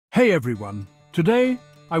Hey everyone, today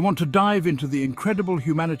I want to dive into the incredible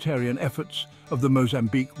humanitarian efforts of the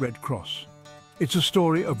Mozambique Red Cross. It's a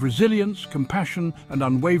story of resilience, compassion and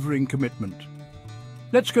unwavering commitment.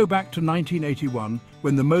 Let's go back to 1981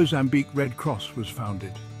 when the Mozambique Red Cross was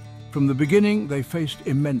founded. From the beginning, they faced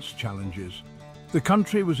immense challenges. The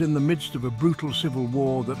country was in the midst of a brutal civil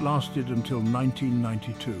war that lasted until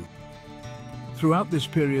 1992. Throughout this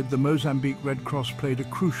period, the Mozambique Red Cross played a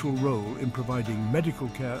crucial role in providing medical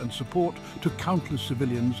care and support to countless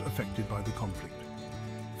civilians affected by the conflict.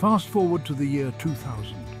 Fast forward to the year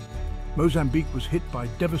 2000. Mozambique was hit by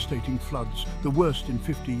devastating floods, the worst in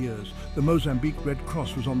 50 years. The Mozambique Red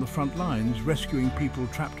Cross was on the front lines, rescuing people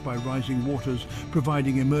trapped by rising waters,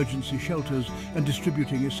 providing emergency shelters, and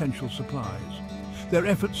distributing essential supplies. Their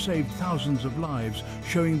efforts saved thousands of lives,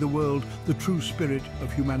 showing the world the true spirit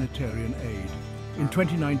of humanitarian aid. In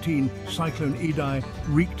 2019, Cyclone Idai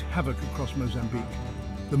wreaked havoc across Mozambique.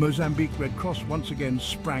 The Mozambique Red Cross once again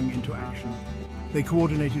sprang into action. They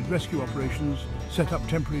coordinated rescue operations, set up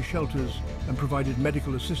temporary shelters, and provided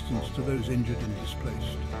medical assistance to those injured and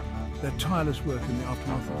displaced. Their tireless work in the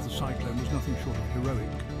aftermath of the cyclone was nothing short of heroic.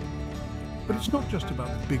 But it's not just about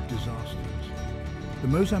the big disasters. The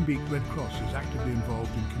Mozambique Red Cross is actively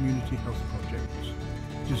involved in community health projects,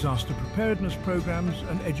 disaster preparedness programs,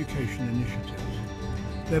 and education initiatives.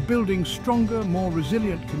 They're building stronger, more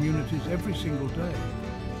resilient communities every single day.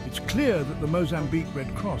 It's clear that the Mozambique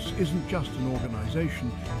Red Cross isn't just an organization,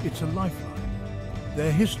 it's a lifeline.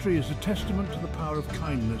 Their history is a testament to the power of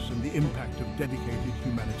kindness and the impact of dedicated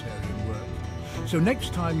humanitarian work. So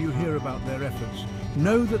next time you hear about their efforts,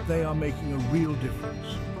 know that they are making a real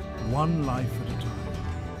difference, one life at a time.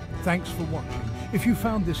 Thanks for watching. If you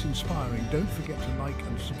found this inspiring, don't forget to like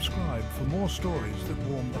and subscribe for more stories that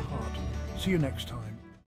warm the heart. See you next time.